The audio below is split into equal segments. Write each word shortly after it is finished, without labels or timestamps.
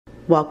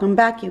Welcome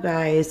back, you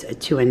guys,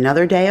 to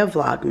another day of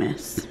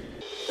Vlogmas.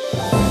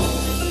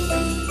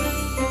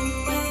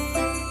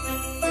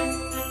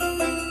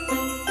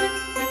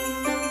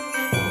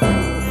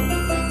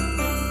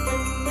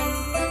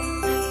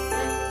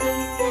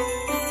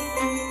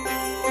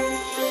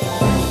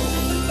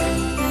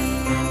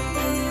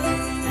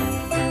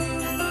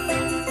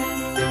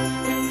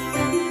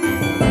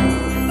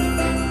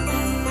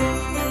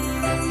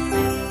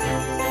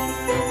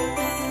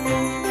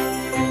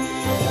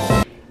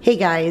 Hey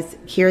guys,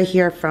 Kira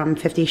here from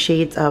 50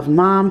 Shades of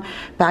Mom,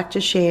 back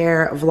to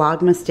share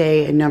Vlogmas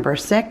day number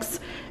 6,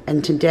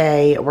 and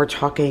today we're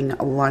talking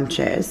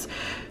lunches.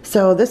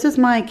 So this is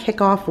my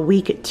kickoff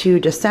week to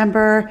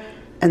December,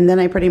 and then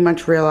I pretty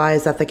much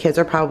realized that the kids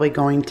are probably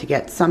going to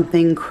get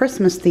something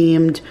Christmas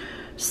themed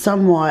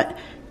somewhat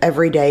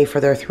every day for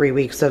their 3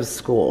 weeks of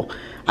school.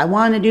 I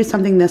wanted to do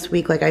something this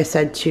week, like I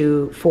said,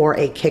 for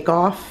a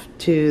kickoff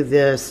to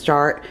the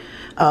start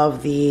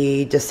of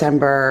the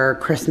December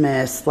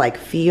Christmas like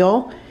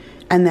feel,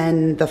 and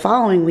then the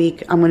following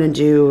week I'm going to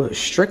do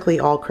strictly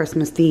all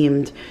Christmas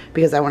themed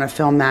because I want to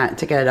film that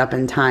to get it up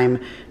in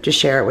time to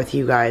share it with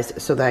you guys,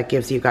 so that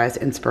gives you guys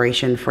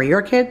inspiration for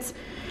your kids.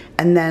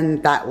 And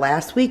then that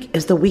last week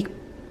is the week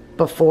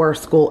before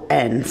school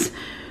ends,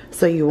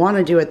 so you want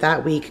to do it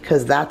that week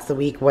because that's the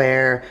week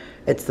where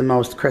it's the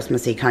most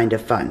Christmassy kind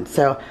of fun.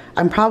 So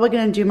I'm probably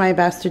going to do my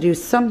best to do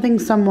something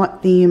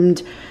somewhat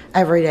themed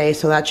every day,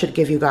 so that should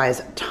give you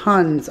guys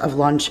tons of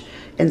lunch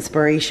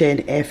inspiration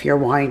if you're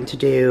wanting to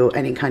do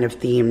any kind of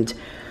themed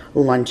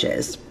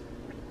lunches.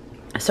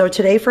 So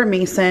today for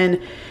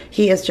Mason,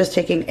 he is just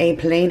taking a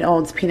plain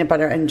old peanut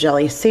butter and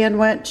jelly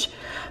sandwich,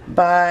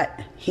 but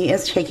he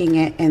is taking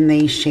it in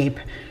the shape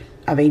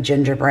of a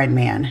gingerbread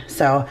man.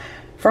 So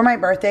for my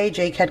birthday,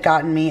 Jake had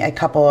gotten me a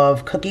couple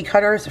of cookie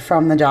cutters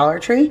from the Dollar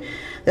Tree.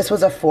 This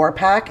was a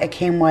 4-pack. It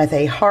came with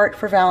a heart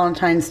for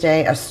Valentine's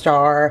Day, a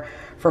star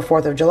for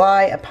 4th of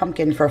July, a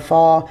pumpkin for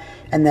fall,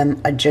 and then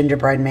a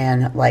gingerbread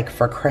man like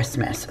for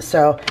Christmas.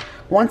 So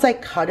once I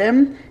cut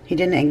him, he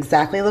didn't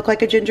exactly look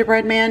like a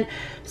gingerbread man,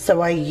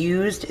 so I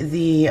used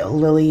the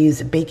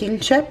Lily's baking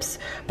chips,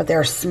 but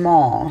they're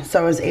small,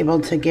 so I was able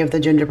to give the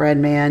gingerbread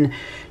man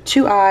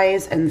 2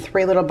 eyes and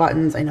 3 little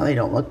buttons. I know they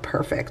don't look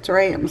perfect,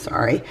 right? I'm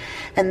sorry.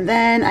 And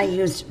then I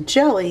used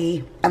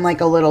jelly and like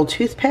a little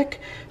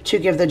toothpick to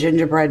give the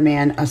gingerbread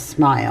man a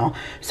smile.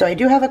 So I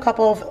do have a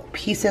couple of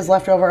pieces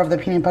left over of the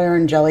peanut butter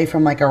and jelly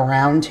from like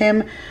around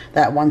him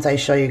that once I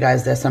show you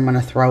guys this, I'm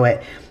gonna throw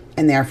it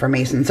in there for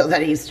Mason so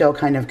that he still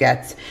kind of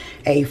gets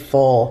a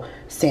full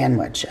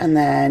sandwich. And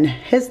then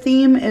his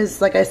theme is,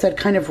 like I said,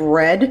 kind of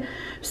red.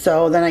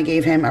 So then I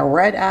gave him a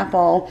red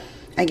apple.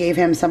 I gave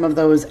him some of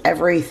those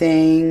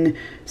Everything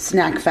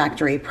Snack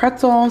Factory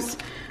pretzels.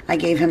 I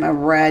gave him a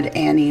red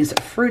Annie's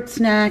fruit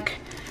snack.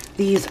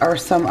 These are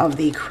some of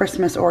the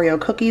Christmas Oreo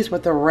cookies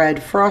with the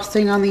red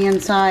frosting on the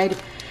inside.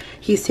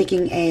 He's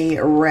taking a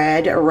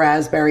red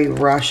Raspberry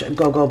Rush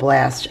Go-Go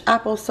Blast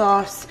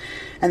applesauce.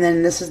 And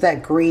then this is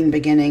that Green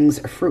Beginnings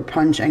fruit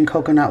punch and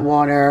coconut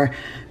water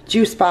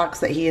juice box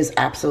that he is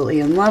absolutely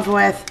in love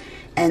with.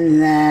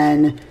 And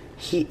then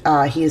he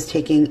is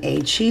taking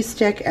a cheese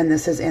stick, and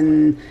this is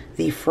in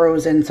the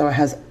frozen, so it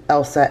has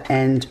Elsa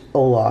and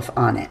Olaf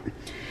on it.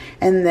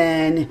 And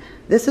then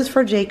this is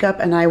for Jacob,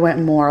 and I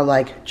went more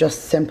like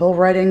just simple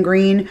red and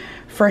green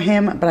for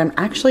him, but I'm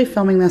actually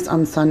filming this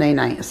on Sunday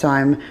night, so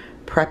I'm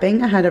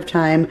prepping ahead of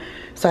time.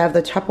 So I have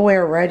the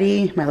Tupperware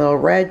ready, my little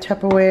red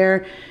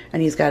Tupperware,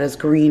 and he's got his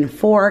green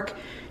fork,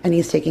 and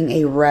he's taking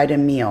a red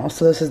meal.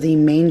 So this is the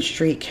Main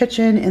Street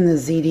Kitchen in the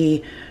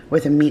ziti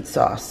with a meat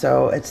sauce.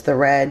 So it's the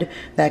red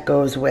that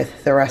goes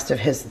with the rest of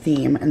his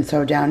theme. And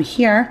so down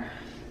here,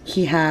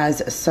 he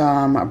has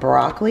some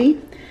broccoli,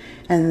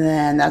 and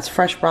then that's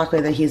fresh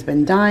broccoli that he's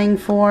been dying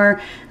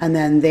for. And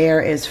then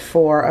there is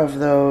 4 of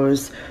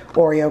those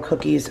Oreo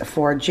cookies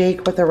for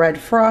Jake with the red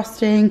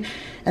frosting.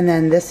 And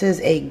then this is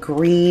a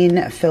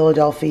green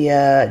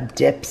Philadelphia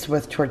dips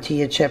with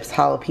tortilla chips,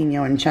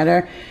 jalapeno, and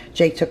cheddar.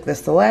 Jake took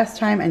this the last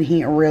time and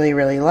he really,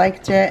 really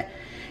liked it.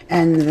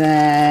 And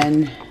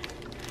then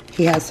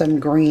he has some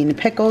green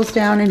pickles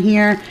down in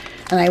here.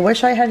 And I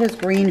wish I had his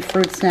green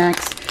fruit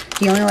snacks.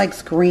 He only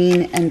likes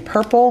green and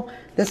purple.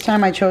 This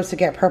time I chose to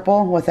get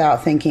purple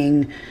without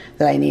thinking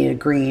that I needed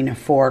green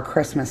for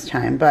Christmas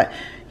time. But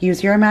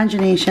use your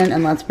imagination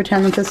and let's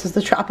pretend that this is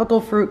the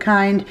tropical fruit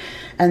kind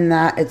and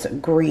that it's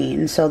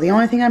green. So the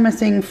only thing I'm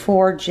missing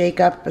for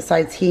Jacob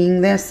besides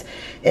heating this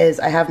is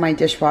I have my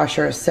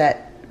dishwasher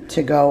set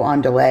to go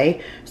on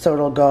delay. So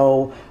it'll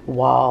go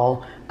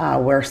while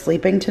we're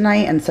sleeping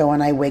tonight. And so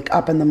when I wake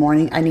up in the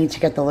morning, I need to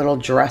get the little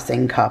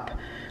dressing cup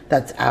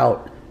that's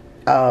out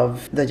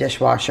of the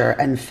dishwasher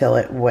and fill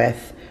it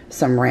with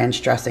some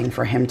ranch dressing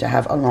for him to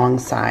have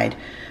alongside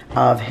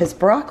of his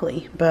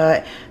broccoli.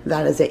 But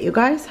that is it, you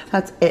guys.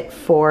 That's it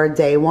for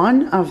day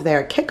 1 of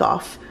their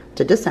kickoff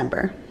to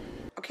December.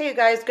 Okay, you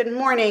guys, good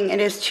morning. It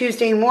is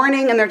Tuesday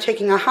morning and they're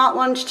taking a hot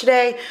lunch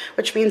today,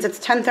 which means it's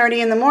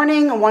 10:30 in the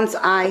morning. Once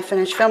I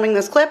finish filming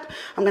this clip,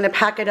 I'm going to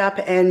pack it up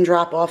and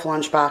drop off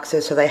lunch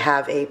boxes so they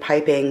have a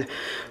piping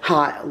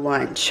hot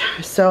lunch.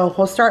 So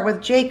we'll start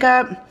with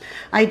Jacob.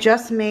 I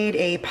just made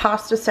a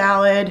pasta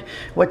salad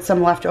with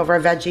some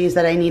leftover veggies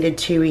that I needed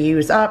to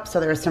use up. So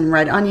there's some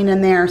red onion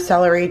in there,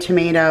 celery,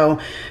 tomato,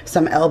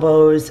 some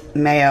elbows,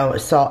 mayo,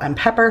 salt, and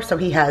pepper. So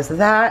he has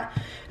that.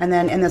 And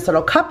then in this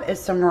little cup is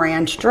some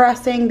ranch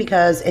dressing,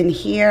 because in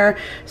here,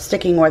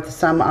 sticking with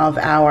some of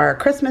our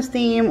Christmas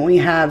theme, we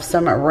have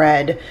some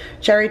red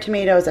cherry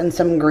tomatoes and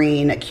some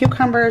green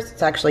cucumbers.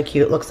 It's actually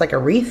cute. It looks like a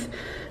wreath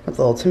with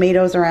little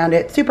tomatoes around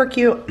it. Super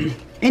cute.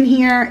 In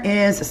here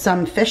is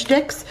some fish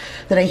sticks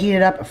that I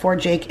heated up for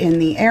Jake in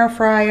the air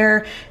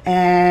fryer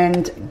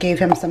and gave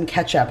him some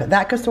ketchup.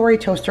 That Cosori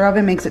toaster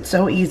oven makes it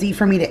so easy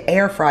for me to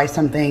air fry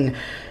something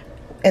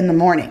in the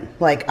morning.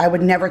 Like, I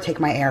would never take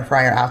my air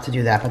fryer out to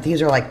do that, but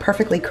these are like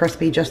perfectly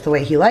crispy just the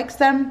way he likes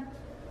them.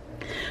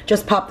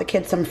 Just popped the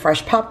kids some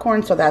fresh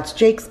popcorn, so that's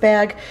Jake's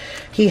bag.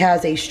 He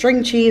has a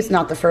string cheese,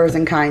 not the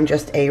frozen kind,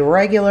 just a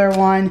regular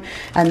one.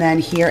 And then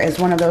here is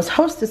one of those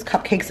Hostess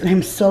cupcakes, and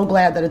I'm so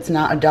glad that it's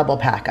not a double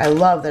pack. I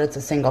love that it's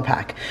a single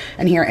pack.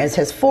 And here is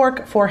his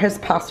fork for his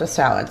pasta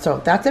salad.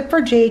 So that's it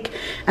for Jake.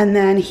 And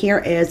then here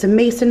is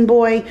Mason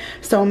boy.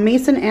 So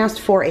Mason asked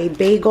for a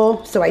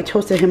bagel, so I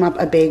toasted him up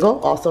a bagel,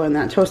 also in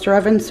that toaster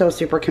oven, so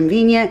super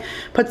convenient.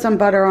 Put some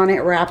butter on it,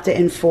 wrapped it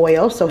in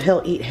foil, so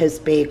he'll eat his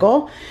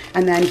bagel.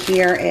 And then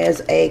here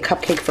is a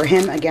cupcake for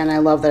him. Again, I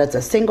love that it's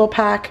a single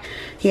pack.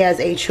 He has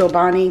a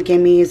Chobani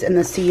Gimmies in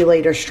the See You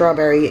Later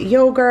strawberry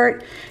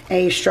yogurt,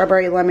 a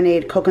strawberry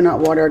lemonade coconut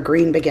water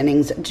green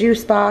beginnings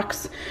juice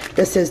box.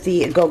 This is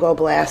the Go-Go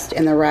Blast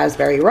in the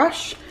raspberry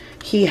rush.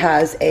 He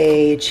has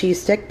a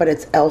cheese stick, but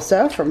it's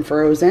Elsa from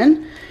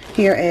Frozen.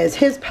 Here is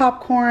his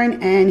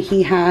popcorn, and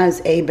he has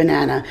a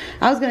banana.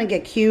 I was going to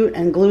get cute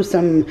and glue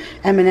some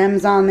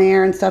M&Ms on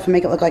there and stuff and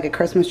make it look like a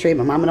Christmas tree,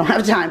 but Mama don't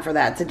have time for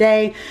that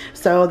today.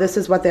 So this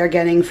is what they're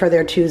getting for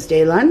their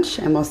Tuesday lunch,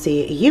 and we'll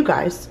see you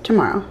guys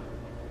tomorrow.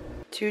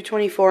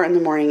 2:24 in the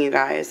morning, you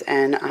guys,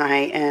 and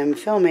I am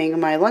filming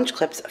my lunch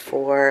clips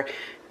for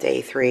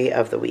day 3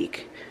 of the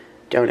week.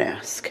 Don't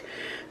ask.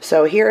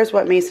 So here is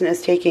what Mason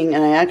is taking,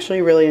 and I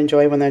actually really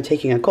enjoy when they're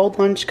taking a cold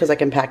lunch because I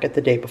can pack it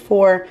the day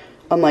before.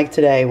 Unlike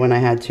today when I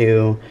had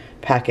to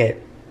pack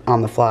it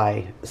on the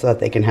fly so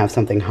that they can have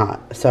something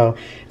hot. So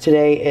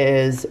today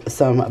is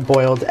some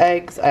boiled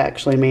eggs. I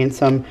actually made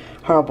some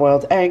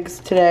hard-boiled eggs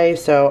today.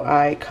 So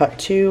I cut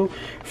 2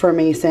 for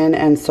Mason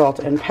and salt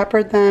and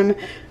peppered them.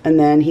 And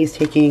then he's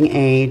taking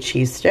a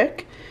cheese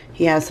stick.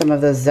 He has some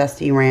of the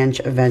Zesty Ranch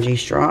veggie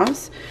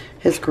straws.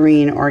 His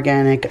green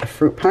organic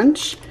fruit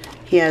punch.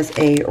 He has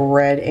a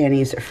red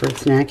Annie's fruit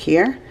snack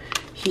here.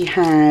 He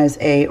has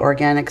a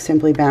organic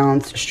Simply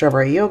Balanced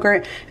strawberry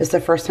yogurt. It's the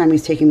first time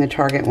he's taking the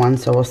Target one,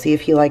 so we'll see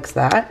if he likes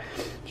that.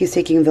 He's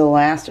taking the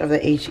last of the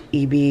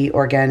HEB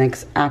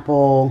Organics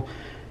apple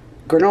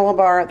granola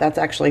bar. That's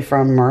actually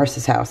from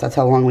Marissa's house. That's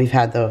how long we've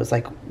had those.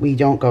 Like, we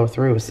don't go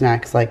through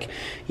snacks like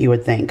you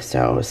would think.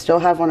 So still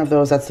have one of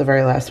those. That's the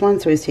very last one.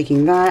 So he's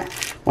taking that,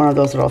 one of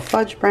those little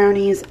fudge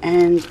brownies,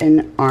 and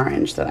an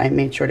orange that I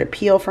made sure to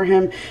peel for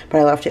him, but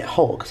I left it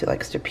whole because he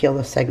likes to peel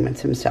the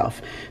segments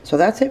himself. So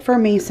that's it for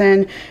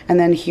Mason. And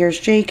then here's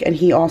Jake, and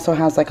he also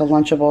has like a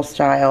Lunchable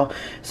style.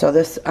 So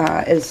this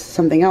is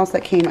something else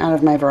that came out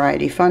of my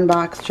Variety Fun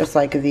box, just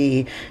like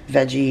the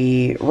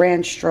veggie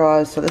ranch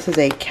straws. So this is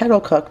a kettle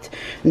cooked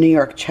New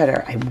York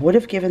cheddar. I would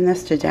have given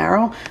this to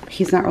Daryl, but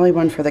he's not really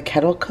one for the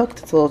kettle cooked.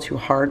 It's a little too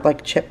hard,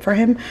 like chip for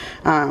him.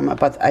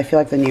 But I feel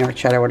like the New York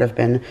cheddar would have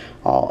been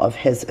all of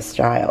his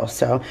style.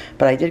 So,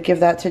 but I did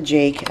give that to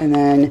Jake, and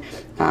then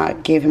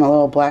gave him a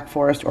little Black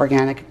Forest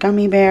organic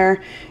gummy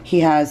bear. He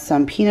has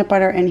some peanut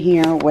butter in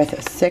here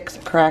with 6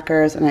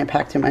 crackers, and I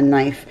packed him a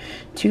knife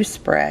to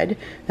spread.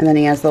 And then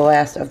he has the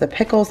last of the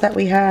pickles that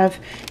we have,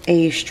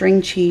 a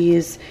string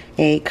cheese,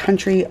 a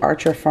Country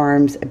Archer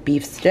Farms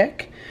beef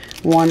stick,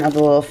 one of the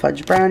little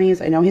fudge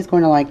brownies. I know he's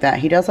going to like that.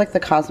 He does like the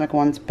cosmic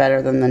ones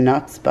better than the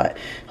nuts, but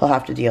he'll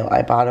have to deal.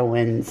 Ibotta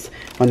wins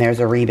when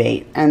there's a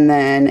rebate. And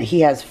then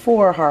he has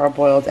 4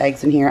 hard-boiled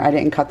eggs in here. I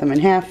didn't cut them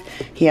in half.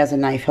 He has a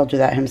knife. He'll do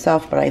that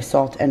himself, but I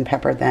salt and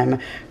peppered them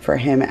for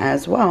him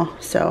as well.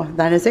 So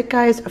that is it,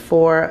 guys,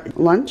 for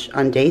lunch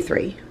on day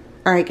 3.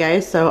 All right,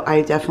 guys, so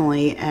I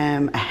definitely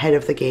am ahead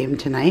of the game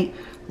tonight.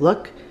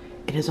 Look,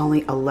 it is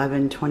only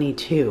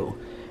 11:22.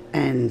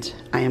 And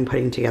I am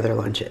putting together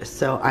lunches.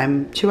 So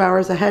I'm 2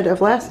 hours ahead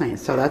of last night.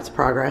 So that's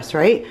progress,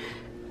 right?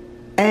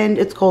 And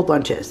it's cold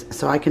lunches.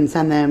 So I can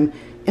send them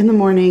in the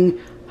morning,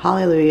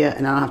 hallelujah,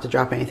 and I don't have to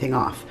drop anything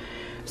off.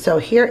 So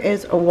here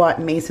is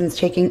what Mason's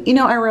taking. You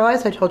know, I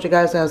realized I told you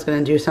guys I was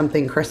gonna do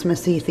something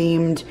Christmassy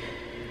themed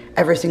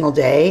every single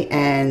day.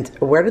 And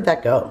where did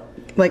that go?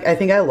 Like, I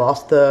think I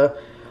lost the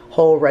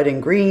whole red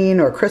and green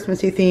or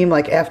Christmassy theme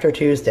like after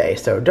Tuesday.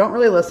 So don't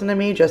really listen to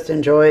me, just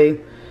enjoy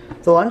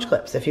the lunch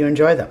clips if you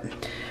enjoy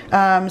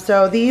them.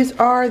 So these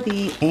are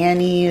the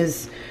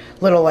Annie's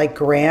little like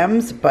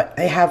grams, but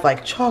they have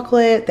like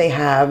chocolate, they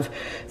have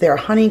their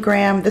honey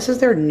graham. This is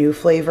their new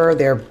flavor,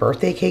 their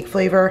birthday cake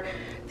flavor.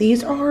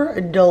 These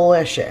are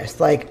delicious.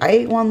 Like, I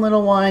ate one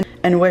little one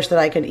and wish that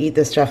I could eat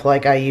this stuff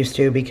like I used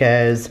to,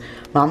 because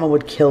mama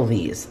would kill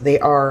these. They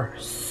are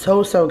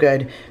so, so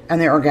good, and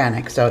they're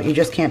organic, so you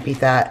just can't beat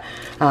that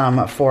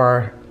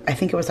for, I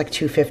think it was like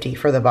 $2.50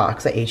 for the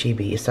box at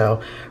HEB.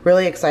 So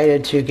really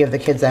excited to give the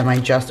kids them. I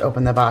just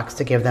opened the box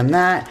to give them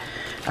that.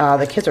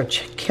 The kids are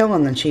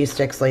killing the cheese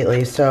sticks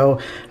lately.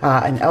 So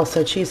an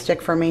Elsa cheese stick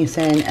for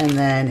Mason, and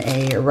then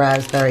a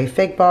raspberry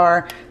fig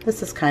bar.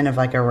 This is kind of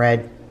like a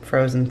red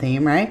frozen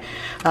theme, right?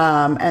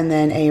 And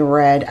then a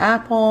red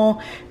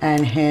apple,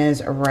 and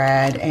his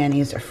red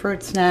Annie's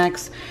fruit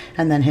snacks,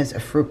 and then his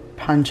fruit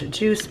punch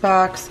juice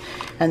box.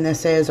 And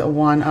this is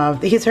one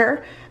of, these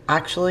are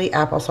actually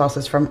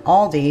applesauces from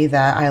Aldi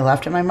that I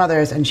left at my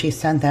mother's, and she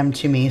sent them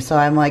to me. So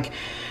I'm like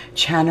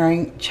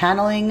channeling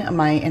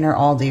my inner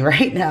Aldi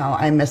right now.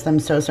 I miss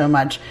them so, so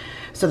much.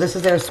 So this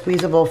is their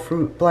squeezable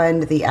fruit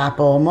blend, the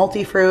apple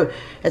multi-fruit.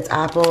 It's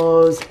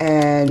apples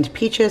and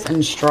peaches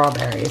and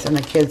strawberries, and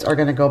the kids are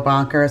gonna go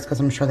bonkers because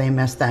I'm sure they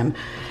miss them.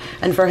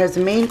 And for his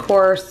main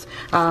course,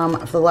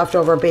 for the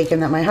leftover bacon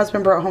that my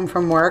husband brought home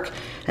from work,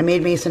 I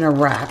made Mason a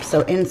wrap.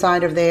 So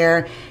inside of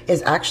there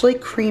is actually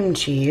cream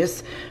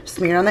cheese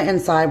smeared on the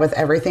inside with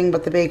everything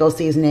but the bagel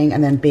seasoning,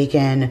 and then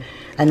bacon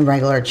and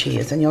regular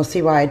cheese. And you'll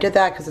see why I did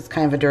that, because it's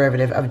kind of a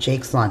derivative of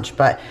Jake's lunch.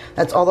 But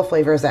that's all the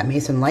flavors that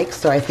Mason likes,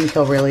 so I think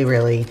he'll really,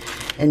 really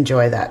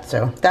enjoy that.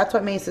 So that's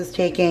what Mason's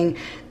taking.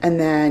 And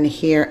then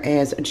here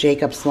is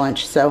Jacob's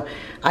lunch. So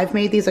I've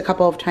made these a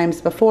couple of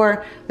times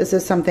before. This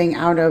is something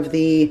out of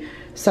the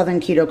Southern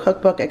Keto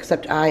Cookbook,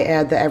 except I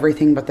add the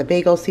everything but the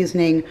bagel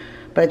seasoning.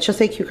 But it's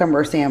just a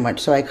cucumber sandwich.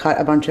 So I cut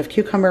a bunch of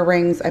cucumber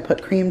rings, I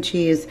put cream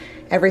cheese,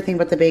 everything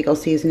but the bagel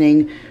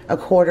seasoning, a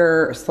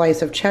quarter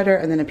slice of cheddar,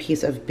 and then a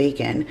piece of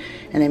bacon.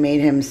 And I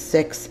made him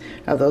 6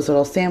 of those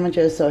little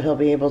sandwiches, so he'll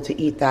be able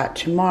to eat that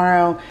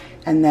tomorrow.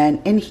 And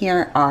then in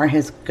here are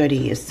his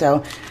goodies.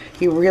 So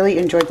he really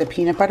enjoyed the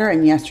peanut butter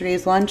in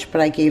yesterday's lunch,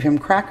 but I gave him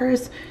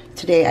crackers.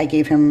 Today I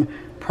gave him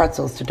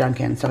pretzels to dunk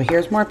in. So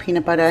here's more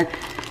peanut butter.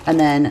 And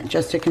then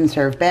just to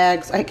conserve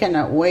bags, I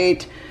cannot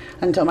wait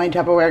until my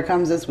Tupperware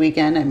comes this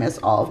weekend. I miss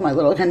all of my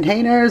little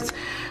containers.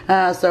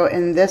 So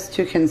in this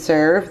to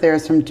conserve,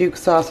 there's some Duke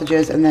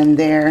sausages, and then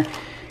there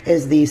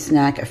is the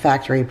Snack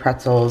Factory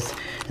pretzels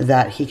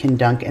that he can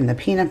dunk in the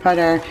peanut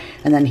butter.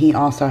 And then he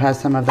also has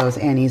some of those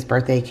Annie's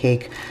birthday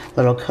cake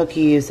little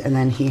cookies, and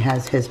then he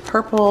has his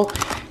purple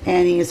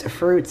Annie's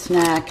fruit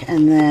snack,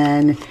 and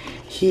then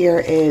here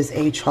is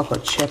a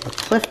chocolate chip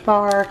Cliff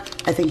bar.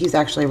 I think he's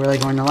actually really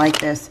going to like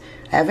this.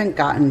 I haven't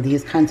gotten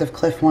these kinds of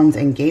Cliff ones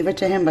and gave it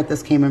to him, but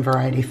this came in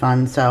Variety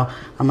Fun, so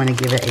I'm gonna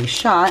give it a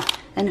shot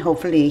and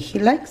hopefully he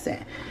likes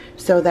it.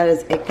 So that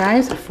is it,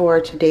 guys, for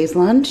today's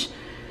lunch.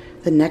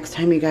 The next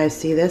time you guys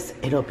see this,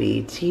 it'll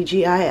be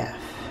TGIF.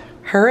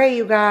 Hooray,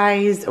 you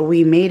guys,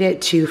 we made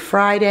it to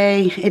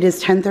Friday. It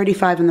is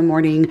 10:35 in the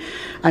morning.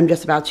 I'm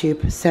just about to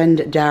send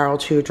Daryl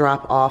to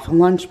drop off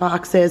lunch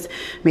boxes.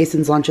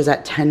 Mason's lunch is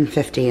at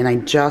 10:50, and I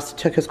just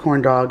took his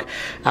corn dog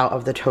out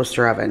of the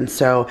toaster oven.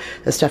 So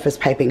the stuff is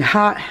piping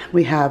hot.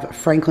 We have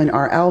Franklin,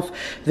 our elf,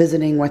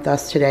 visiting with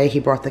us today. He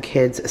brought the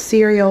kids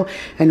cereal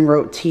and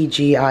wrote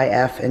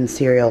TGIF and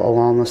cereal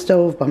along the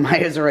stove, but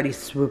Maya's already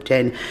swooped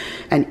in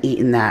and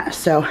eaten that.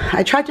 So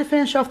I tried to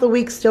finish off the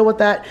week still with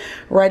that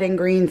red and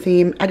green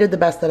theme. I did the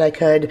best that I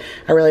could.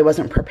 I really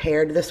wasn't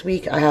prepared this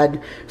week. I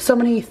had so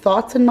many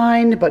thoughts in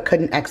mind, but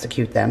couldn't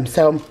execute them.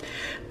 So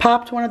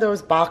popped one of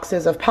those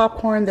boxes of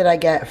popcorn that I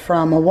get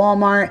from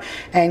Walmart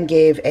and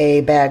gave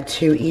a bag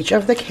to each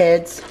of the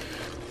kids.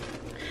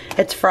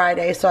 It's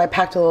Friday, so I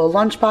packed a little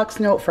lunchbox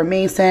note for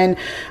Mason.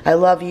 I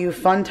love you,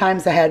 fun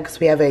times ahead, because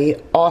we have a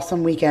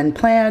awesome weekend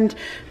planned.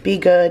 Be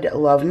good,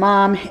 love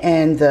mom.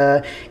 And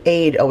the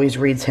aide always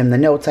reads him the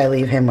notes I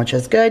leave him, which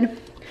is good.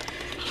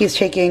 He's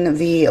taking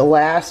the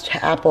last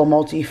apple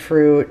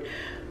multi-fruit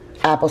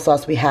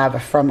applesauce we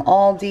have from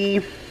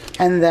Aldi.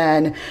 And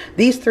then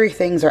these 3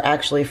 things are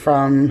actually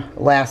from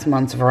last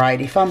month's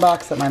Variety Fun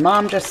box that my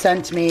mom just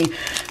sent me.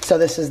 So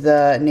this is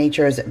the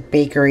Nature's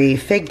Bakery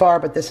fig bar,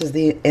 but this is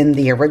in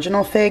the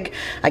original fig.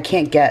 I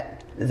can't get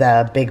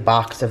the big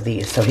box of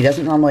these, so he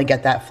doesn't normally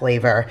get that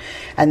flavor.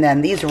 And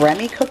then these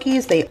Remy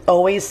cookies, they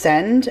always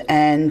send,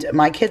 and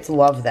my kids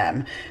love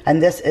them.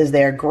 And this is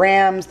their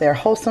grams. They're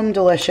wholesome,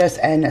 delicious,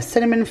 and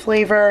cinnamon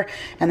flavor,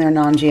 and they're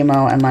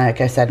non-GMO, and like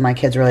I said, my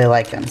kids really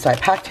like them. So I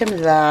packed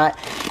him that.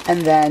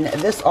 And then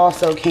this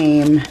also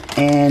came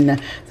in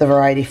the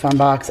Variety Fun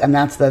box, and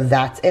that's the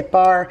That's It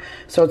bar.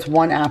 So it's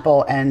 1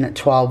 apple and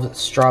 12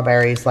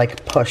 strawberries,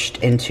 like pushed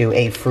into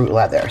a fruit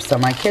leather. So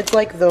my kids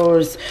like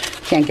those.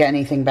 Can't get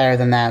anything better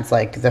than that. It's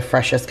like the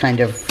freshest kind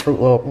of fruit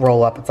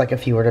roll up. It's like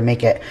if you were to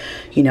make it,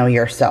 you know,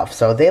 yourself.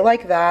 So they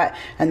like that.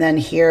 And then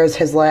here's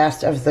his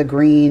last of the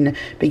Green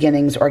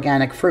Beginnings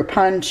organic fruit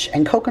punch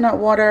and coconut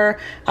water.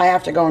 I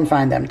have to go and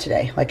find them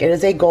today. Like, it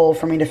is a goal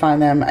for me to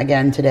find them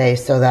again today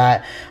so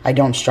that I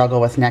don't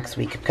struggle with next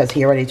week, because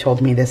he already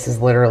told me this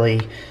is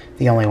literally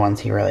the only ones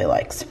he really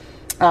likes.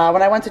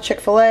 When I went to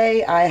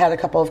Chick-fil-A, I had a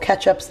couple of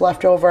ketchups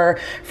left over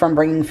from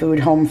bringing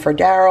food home for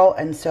Daryl,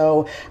 and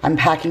so I'm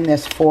packing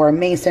this for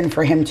Mason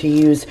for him to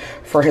use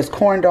for his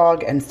corn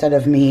dog instead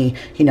of me,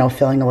 you know,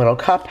 filling a little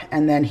cup.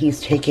 And then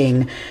he's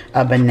taking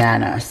a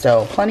banana.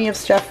 So plenty of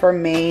stuff for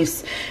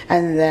Mace.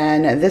 And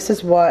then this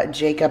is what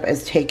Jacob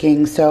is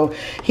taking. So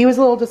he was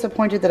a little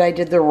disappointed that I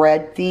did the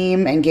red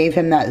theme and gave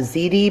him that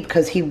ziti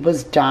because he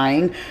was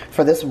dying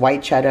for this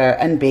white cheddar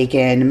and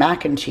bacon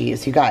mac and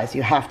cheese. You guys,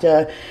 you have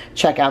to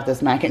check out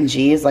this mac and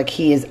cheese. Like,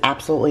 he is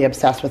absolutely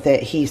obsessed with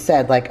it. He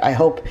said, like, I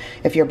hope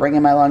if you're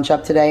bringing my lunch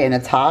up today and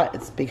it's hot,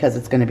 it's because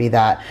it's going to be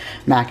that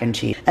mac and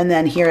cheese. And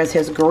then here is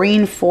his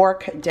green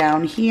fork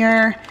down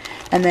here.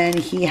 And then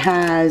he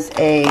has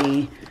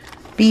a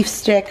beef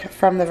stick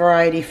from the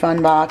Variety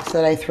Fun box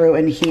that I threw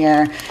in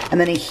here. And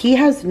then he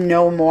has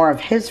no more of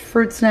his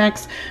fruit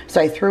snacks, so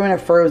I threw in a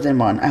frozen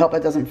one. I hope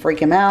it doesn't freak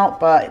him out,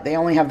 but they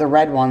only have the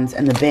red ones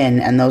in the bin,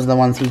 and those are the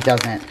ones he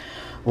doesn't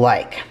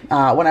like.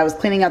 When I was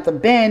cleaning out the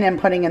bin and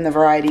putting in the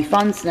Variety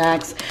Fun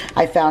snacks,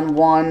 I found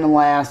one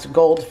last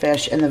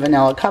goldfish in the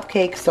vanilla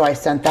cupcake, so I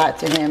sent that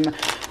to him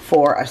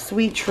for a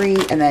sweet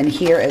treat. And then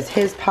here is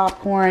his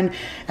popcorn,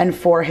 and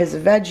for his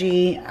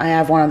veggie, I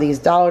have one of these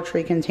Dollar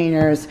Tree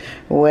containers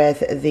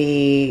with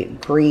the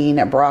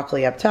green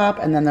broccoli up top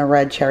and then the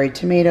red cherry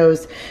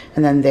tomatoes,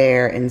 and then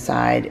there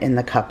inside in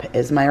the cup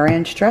is my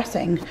ranch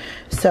dressing.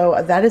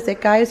 So that is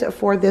it, guys,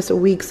 for this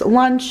week's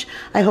lunch.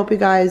 I hope you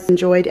guys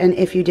enjoyed, and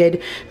if you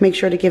did, make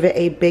sure to give it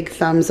a big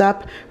thumbs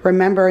up.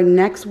 Remember,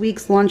 next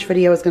week's lunch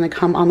video is going to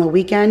come on the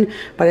weekend,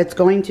 but it's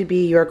going to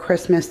be your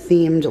Christmas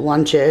themed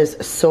lunches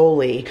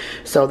solely.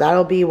 So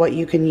that'll be what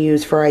you can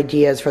use for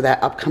ideas for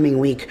that upcoming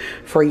week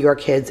for your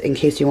kids, in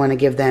case you want to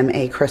give them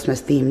a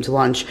Christmas themed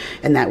lunch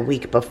in that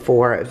week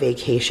before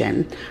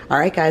vacation. All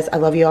right, guys, I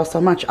love you all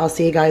so much. I'll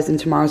see you guys in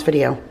tomorrow's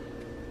video.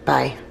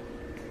 Bye.